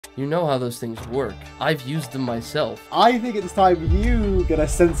You know how those things work. I've used them myself. I think it's time you get a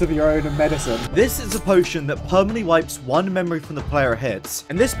sense of your own medicine. This is a potion that permanently wipes one memory from the player hits,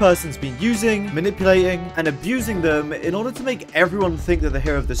 and this person's been using, manipulating, and abusing them in order to make everyone think that they're the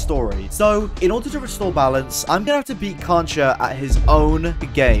hero of the story. So, in order to restore balance, I'm gonna have to beat Kancha at his own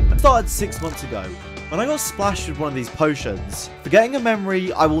game. It started 6 months ago. When I got splashed with one of these potions, forgetting a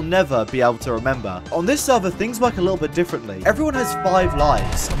memory I will never be able to remember. On this server, things work a little bit differently. Everyone has 5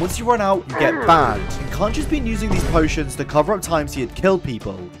 lives, and once you run out, you get banned. And Kancha's been using these potions to cover up times he had killed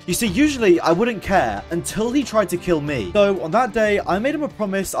people. You see, usually I wouldn't care until he tried to kill me. So on that day, I made him a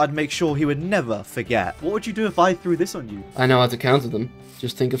promise I'd make sure he would never forget. What would you do if I threw this on you? I know how to counter them.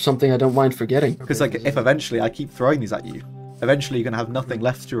 Just think of something I don't mind forgetting. Because like, if eventually I keep throwing these at you, eventually you're gonna have nothing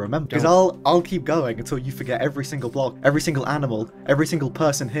left to remember. Because I'll keep going until you forget every single block, every single animal, every single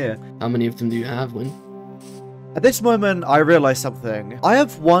person here. How many of them do you have, Win? At this moment, I realized something. I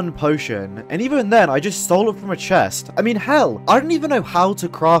have 1 potion, and even then, I just stole it from a chest. I mean, hell, I don't even know how to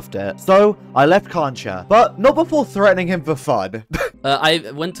craft it. So, I left Kancha, but not before threatening him for fun.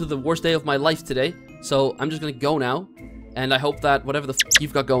 I went to the worst day of my life today, so I'm just gonna go now. And I hope that whatever the f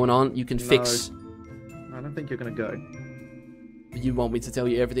you've got going on, you can fix. I don't think you're gonna go. You want me to tell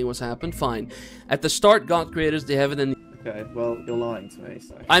you everything what's happened? Fine. At the start, God creators, they have it in... Okay, well, you're lying to me,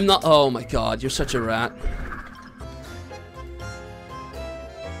 so... I'm not... Oh my god, you're such a rat.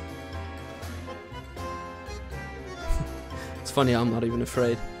 It's funny, I'm not even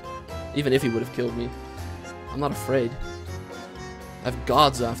afraid. Even if he would have killed me. I'm not afraid. I have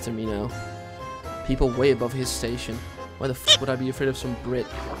gods after me now. People way above his station. Why the f would I be afraid of some Brit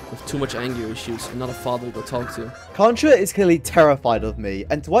with too much anger issues and not a father to go talk to? Kancha is clearly terrified of me,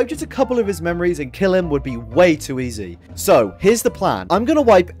 and to wipe just a couple of his memories and kill him would be way too easy. So, here's the plan. I'm gonna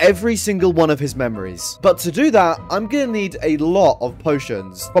wipe every single one of his memories. But to do that, I'm gonna need a lot of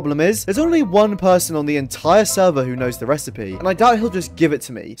potions. Problem is, there's only 1 person on the entire server who knows the recipe, and I doubt he'll just give it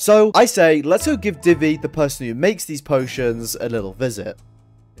to me. So, I say, let's go give Divi, the person who makes these potions, a little visit.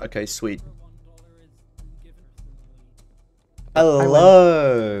 Okay, sweet.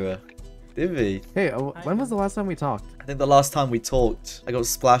 Hello, Divi. Hey, when was the last time we talked? I think the last time we talked, I got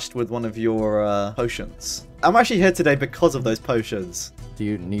splashed with one of your potions. I'm actually here today because of those potions. Do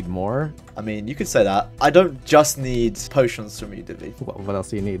you need more? I mean, you could say that. I don't just need potions from you, Divi. What else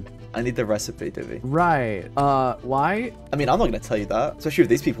do you need? I need the recipe, Divi. Right. Why? I mean, I'm not going to tell you that, especially with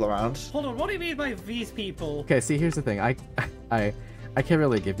these people around. Hold on, what do you mean by these people? Okay, see, here's the thing. I can't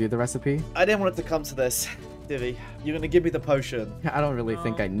really give you the recipe. I didn't want it to come to this. Divi, you're gonna give me the potion. I don't really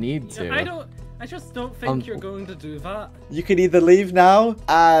think I need to. I just don't think you're going to do that. You can either leave now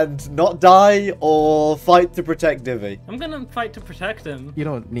and not die, or fight to protect Divi. I'm gonna fight to protect him. You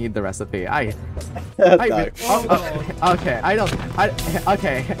don't need the recipe. No. Okay,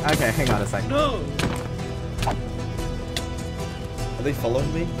 okay, hang on a second. No! Are they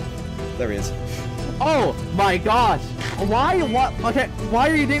following me? There he is. Oh my gosh! Why? What? Okay, why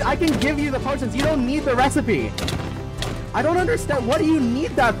are you doing? I can give you the potions. You don't need the recipe. I don't understand. What do you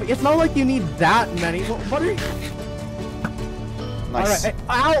need that for? It's not like you need that many. What are you? Nice. All right.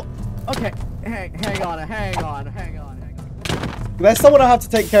 Ow! Okay. Hang on. There's someone I have to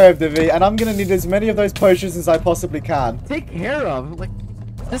take care of, Divi, and I'm gonna need as many of those potions as I possibly can. Take care of? Like,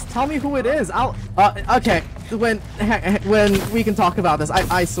 just tell me who it is. I'll. Okay. When we can talk about this,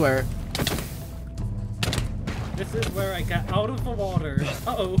 I swear. This is where I get out of the water.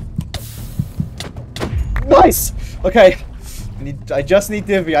 Uh-oh. Nice! Okay. I just need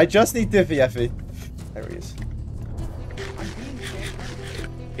Divi. Effie. There he is.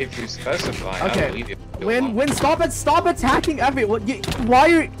 If you specify, okay. I'll leave you. Win, stop attacking Effie.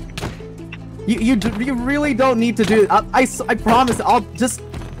 Why are you really don't need to do it. I promise. I'll just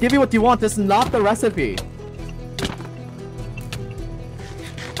give you what you want. This is not the recipe.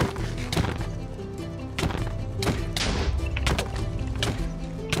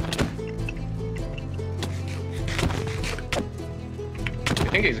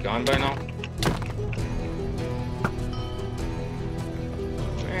 I think he's gone by now.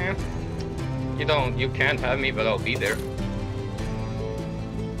 You can't have me, but I'll be there.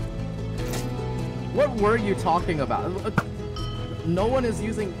 What were you talking about? No one is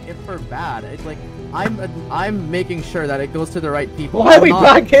using it for bad. It's like I'm making sure that it goes to the right people. Why are we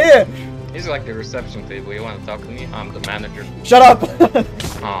back here? He's like the reception table. You want to talk to me? I'm the manager. Shut up!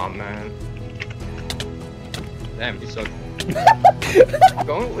 Aw, man. Damn, you suck.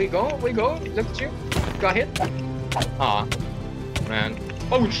 We go. Look at you. Got hit. Aw, man.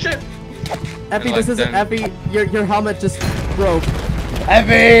 Oh shit! Effie, this isn't Effie. Your helmet just broke.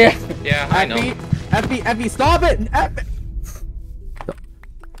 Effie! Yeah, I know. Effie, stop it! Effie.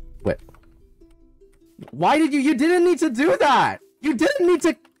 Why did you didn't need to do that? You didn't need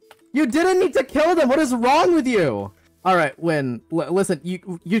to kill them. What is wrong with you? All right, Win, listen,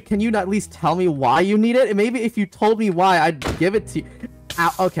 you can you at least tell me why you need it? And maybe if you told me why, I'd give it to you.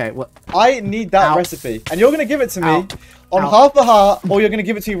 Ow, okay, well, I need that recipe, and you're gonna give it to me on half the heart, or you're gonna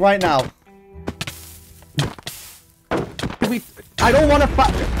give it to me right now. I don't want to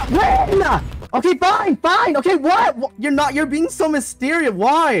fight. Win! Okay, fine. Okay, what? You're being so mysterious.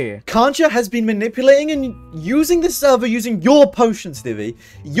 Why? Kancha has been manipulating and using the server using your potions, Divvy.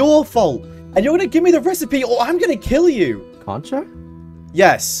 Your fault. And you're gonna give me the recipe or I'm gonna kill you. Kancha?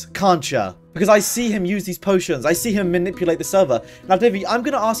 Yes, Kancha. Because I see him use these potions. I see him manipulate the server. Now, Divvy, I'm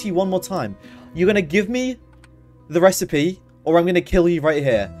gonna ask you one more time. You're gonna give me the recipe or I'm gonna kill you right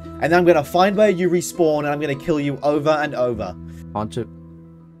here. And then I'm gonna find where you respawn and I'm gonna kill you over and over. Kancha...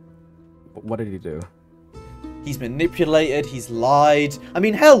 What did he do? He's manipulated, he's lied. I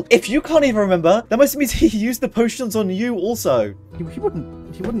mean, hell, if you can't even remember, that must mean he used the potions on you also. He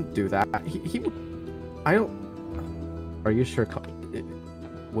wouldn't do that. He would... I don't... Are you sure?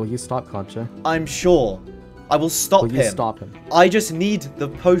 Will you stop Kancha? I'm sure. I will stop him. Will you stop him? I just need the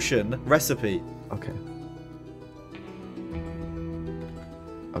potion recipe. Okay.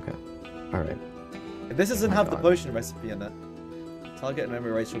 Okay. Alright. If this doesn't have the potion recipe in it, target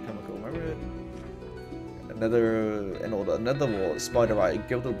memory racial chemical. Remember it? Another war, spiderite,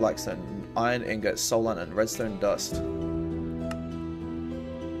 gilded blackstone, iron ingot, soul lantern, redstone dust.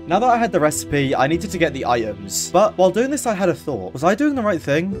 Now that I had the recipe, I needed to get the items. But while doing this, I had a thought. Was I doing the right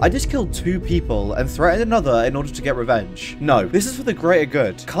thing? I just killed 2 people and threatened another in order to get revenge. No, this is for the greater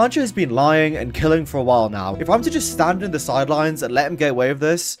good. Kancha has been lying and killing for a while now. If I'm to just stand in the sidelines and let him get away with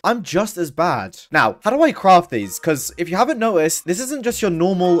this, I'm just as bad. Now, how do I craft these? Because if you haven't noticed, this isn't just your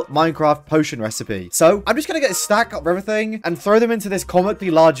normal Minecraft potion recipe. So I'm just going to get a stack of everything and throw them into this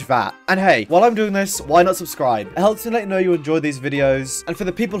comically large vat. And hey, while I'm doing this, why not subscribe? It helps me let you know you enjoy these videos. And for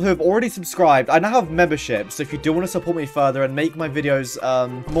the people who have already subscribed, I now have memberships, so if you do want to support me further and make my videos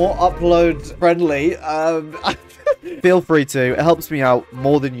more upload friendly, feel free to. It helps me out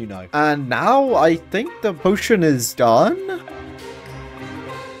more than you know. And now I think the potion is done.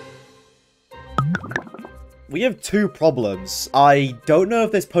 We have 2 problems. I don't know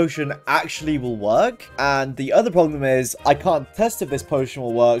if this potion actually will work, and the other problem is I can't test if this potion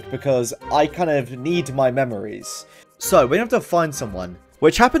will work because I kind of need my memories. So we have to find someone,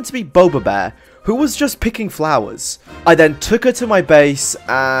 which happened to be Boba Bear, who was just picking flowers. I then took her to my base,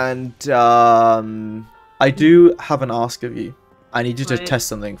 and I do have an ask of you. I need you to test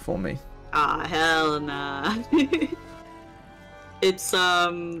something for me. Ah, hell nah. It's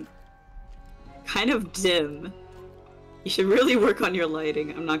kind of dim. You should really work on your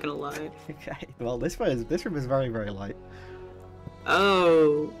lighting, I'm not gonna lie. Okay, well this room is very, very light.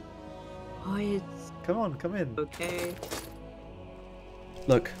 Oh. Oh, it's... Come on, come in. Okay.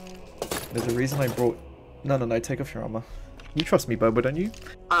 Look, there's a reason I brought... No, take off your armor. You trust me, Boba, don't you?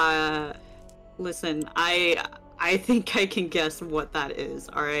 Listen, I think I can guess what that is,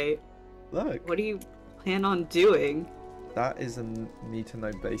 alright? Look. What do you plan on doing? That is a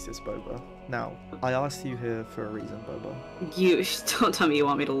need-to-know basis, Boba. Now, I asked you here for a reason, Boba. You don't tell me you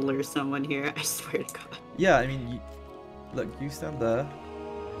want me to lure someone here, I swear to God. Yeah, I mean, look, you stand there.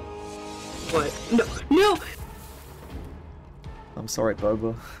 What? No! No! I'm sorry,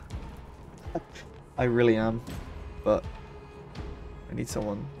 Boba. I really am, but I need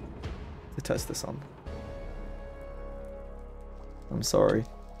someone to test this on. I'm sorry.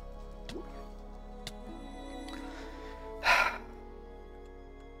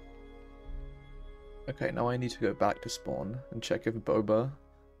 Okay, now I need to go back to spawn and check if Boba,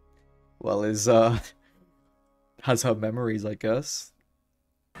 well, has her memories, I guess.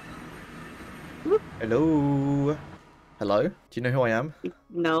 Hello? Hello? Do you know who I am?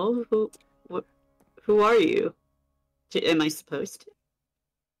 No? Who are you? Am I supposed to?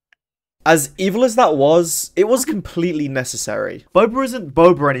 As evil as that was, it was completely necessary. Boba isn't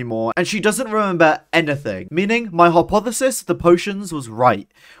Boba anymore, and she doesn't remember anything. Meaning, my hypothesis, the potions, was right.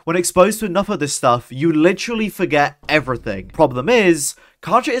 When exposed to enough of this stuff, you literally forget everything. Problem is,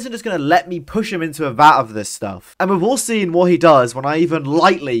 Kancha isn't just going to let me push him into a vat of this stuff. And we've all seen what he does when I even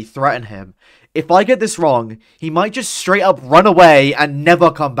lightly threaten him. If I get this wrong, he might just straight up run away and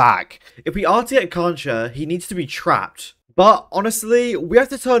never come back. If we are to get Kancha, he needs to be trapped. But honestly, we have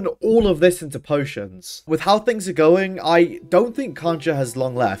to turn all of this into potions. With how things are going, I don't think Kancha has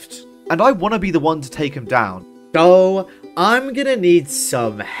long left. And I want to be the one to take him down. So, I'm gonna need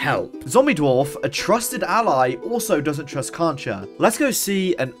some help. Zombiedwarf, a trusted ally, also doesn't trust Kancha. Let's go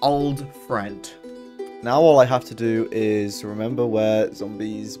see an old friend. Now all I have to do is remember where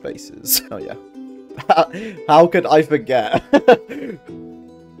Zombie's base is. Oh yeah. How could I forget?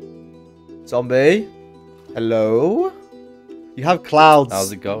 Zombie? Hello? You have clouds.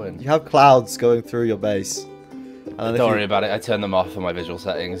 How's it going? You have clouds going through your base. Don't worry about it. I turned them off on my visual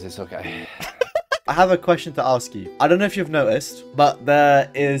settings. It's okay. I have a question to ask you. I don't know if you've noticed, but there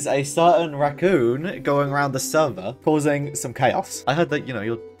is a certain raccoon going around the server causing some chaos. I heard that, you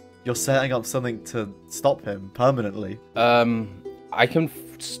know, you're setting up something to stop him permanently. I can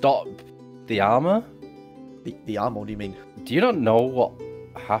stop the armor? The armor, what do you mean? Do you not know what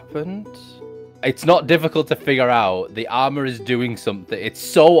happened? It's not difficult to figure out. The armor is doing something. It's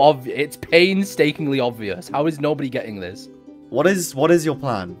so obvious. It's painstakingly obvious. How is nobody getting this? What is your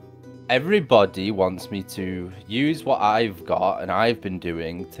plan? Everybody wants me to use what I've got and I've been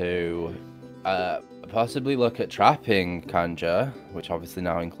doing to possibly look at trapping Kanja, which obviously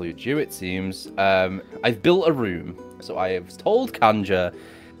now includes you, it seems. I've built a room, so I have told Kanja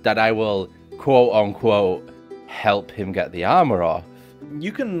that I will, quote-unquote, help him get the armor off.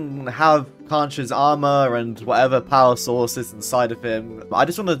 You can have Kancha's armor and whatever power source is inside of him. I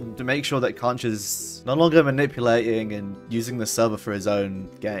just wanted to make sure that Kancha's no longer manipulating and using the server for his own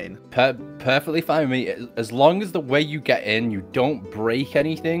gain. Perfectly fine with me, as long as the way you get in, you don't break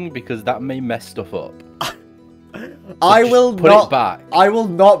anything, because that may mess stuff up. I will put not. It back. I will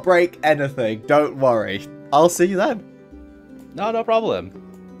not break anything. Don't worry. I'll see you then. No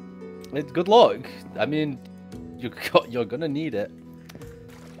problem. It's good luck. I mean, you're gonna need it.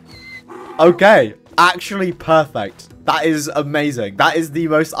 Okay, actually perfect. That is amazing. That is the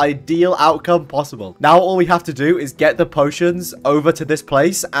most ideal outcome possible. Now all we have to do is get the potions over to this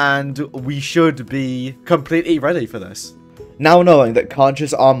place and we should be completely ready for this. Now knowing that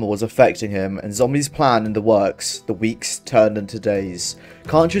Kancha's armor was affecting him and Zombie's plan in the works, the weeks turned into days.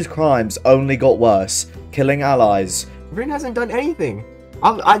 Kancha's crimes only got worse, killing allies. Rin hasn't done anything.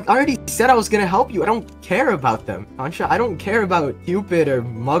 I already said I was gonna help you. I don't care about them. Kancha, I don't care about Cupid or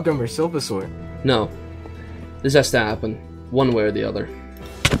Muggum or Silversword. No. This has to happen. One way or the other.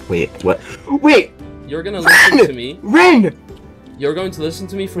 Wait, what? Wait! You're gonna listen to me. Rin! You're going to listen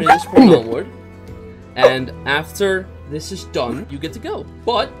to me from this point onward. And after this is done, you get to go.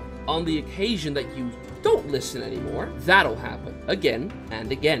 But on the occasion that you don't listen anymore, that'll happen again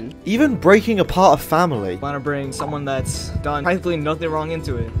and again. Even breaking apart a family. Want to bring someone that's done practically nothing wrong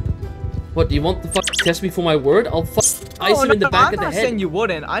into it. What, do you want to test me for my word? I'll ice him in the back of the head. I'm not saying you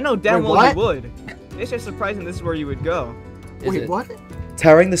wouldn't. I know damn well you would. It's just surprising this is where you would go. Wait, what?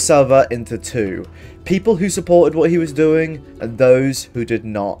 Tearing the server into two. People who supported what he was doing and those who did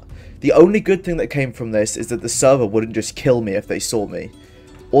not. The only good thing that came from this is that the server wouldn't just kill me if they saw me.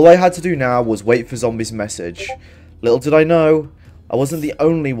 All I had to do now was wait for Zombie's message. Little did I know, I wasn't the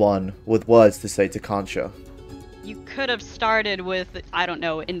only one with words to say to Kancha. You could have started with, I don't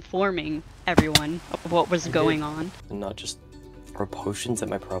know, informing everyone of what was going on. And not just throw potions at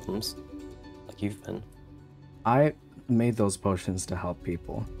my problems, like you've been. I made those potions to help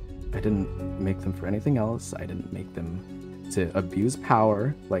people. I didn't make them for anything else. I didn't make them to abuse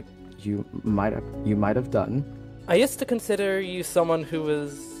power like you might have done. I used to consider you someone who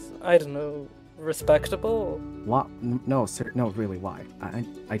was, I don't know, respectable. What? No, sir. No, really, why?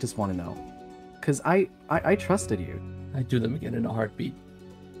 I just want to know. Because I trusted you. I'd do them again in a heartbeat.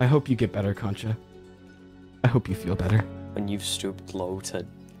 I hope you get better, Kancha. I hope you feel better. When you've stooped low to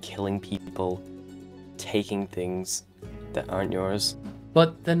killing people, taking things that aren't yours.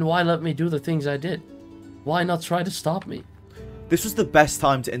 But then why let me do the things I did? Why not try to stop me? This was the best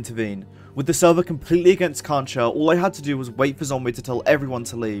time to intervene. With the server completely against Kancha, all I had to do was wait for Zombie to tell everyone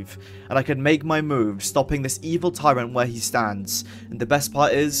to leave, and I could make my move, stopping this evil tyrant where he stands. And the best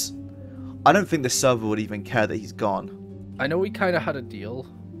part is, I don't think the server would even care that he's gone. I know we kind of had a deal.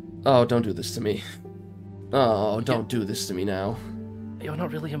 Oh, don't do this to me. Oh, don't do this to me now. You're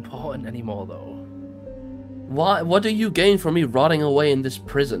not really important anymore, though. Why? What do you gain from me rotting away in this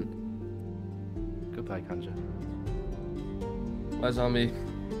prison? Goodbye, Kanja. Bye, Zombie.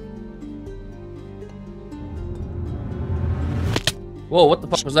 Whoa, what the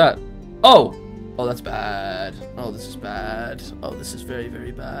fuck was that? Oh! Oh, that's bad. Oh, this is bad. Oh, this is very,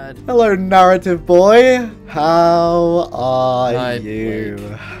 very bad. Hello, narrative boy. How are you?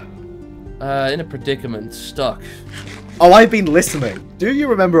 In a predicament, stuck. Oh, I've been listening. Do you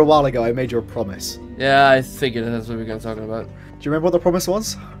remember a while ago I made you a promise? Yeah, I figured that's what we were going to talk about. Do you remember what the promise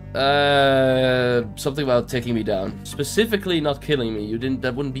was? Something about taking me down. Specifically not killing me.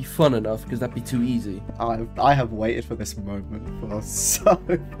 That wouldn't be fun enough, because that'd be too easy. I have waited for this moment for so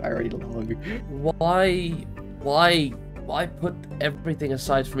very long. Why put everything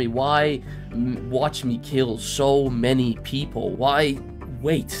aside for me? Why watch me kill so many people? Why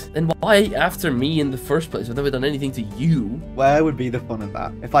Wait, then why after me in the first place? I've never done anything to you. Where would be the fun of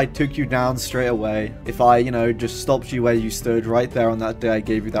that? If I took you down straight away, if I, you know, just stopped you where you stood right there on that day I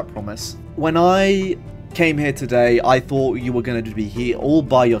gave you that promise. When I came here today, I thought you were going to be here all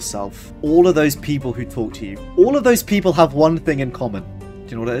by yourself. All of those people who talk to you, all of those people have one thing in common. Do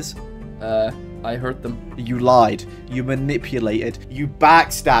you know what it is? I hurt them. You lied. You manipulated. You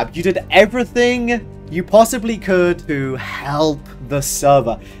backstabbed. You did everything you possibly could to help the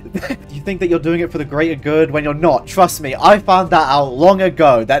server. You think that you're doing it for the greater good when you're not. Trust me, I found that out long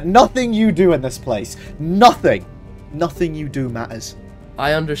ago. That nothing you do in this place, nothing you do matters.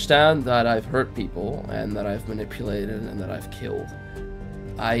 I understand that I've hurt people, and that I've manipulated, and that I've killed.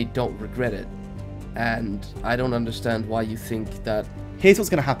 I don't regret it. And I don't understand why you think that... Here's what's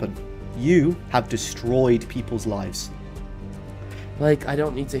gonna happen. You have destroyed people's lives. Like, I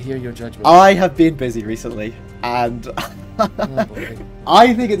don't need to hear your judgment. I have been busy recently, and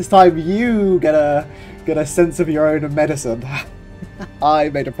I think it's time you get a sense of your own medicine. I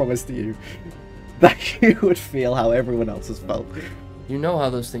made a promise to you that you would feel how everyone else has felt. You know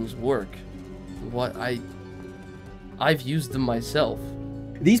how those things work. What I've used them myself.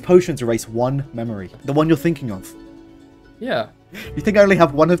 These potions erase one memory, the one you're thinking of. Yeah. You think I only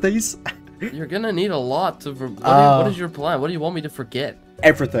have one of these? You're gonna need a lot to... What is your plan? What do you want me to forget?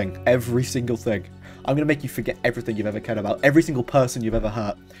 Everything. Every single thing. I'm gonna make you forget everything you've ever cared about. Every single person you've ever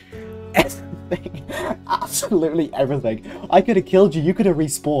hurt. Everything. Absolutely everything. I could have killed you. You could have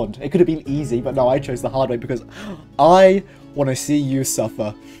respawned. It could have been easy, but no, I chose the hard way because I want to see you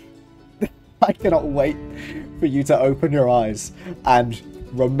suffer. I cannot wait for you to open your eyes and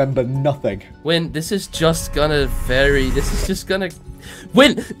remember nothing. Win, this is just gonna vary. This is just gonna...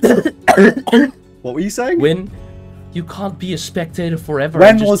 Win! What were you saying? Win, you can't be a spectator forever. When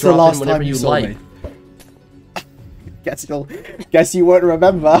and just was the drop last in time you saw like. me? Guess you won't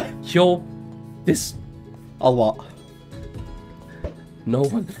remember. Yo, this... Oh, what? No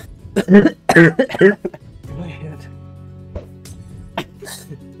one...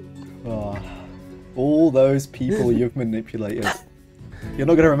 Oh, all those people you've manipulated. You're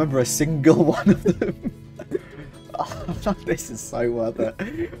not going to remember a single one of them. Oh, this is so worth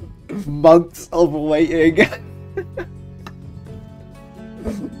it. Months of waiting.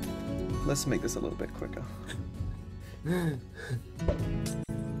 Let's make this a little bit quicker.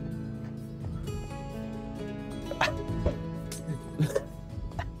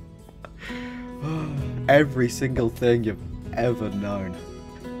 Every single thing you've ever known.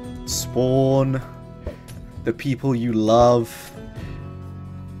 Spawn, the people you love,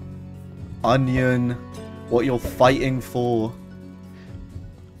 Onion, what you're fighting for,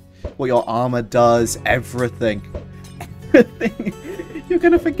 what your armor does, everything. Everything. You're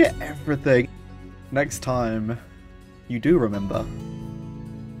gonna forget everything. Next time you do remember,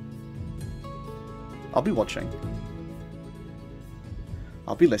 I'll be watching.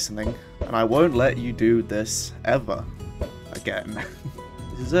 I'll be listening, and I won't let you do this ever again.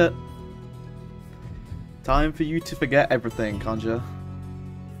 This is it. Time for you to forget everything, Kanja.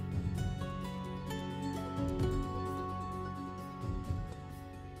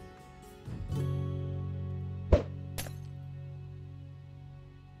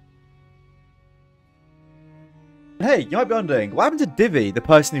 Hey, you might be wondering, what happened to Divi, the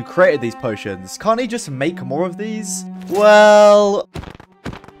person who created these potions? Can't he just make more of these? Well...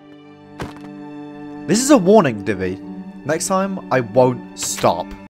 This is a warning, Divi. Next time, I won't stop.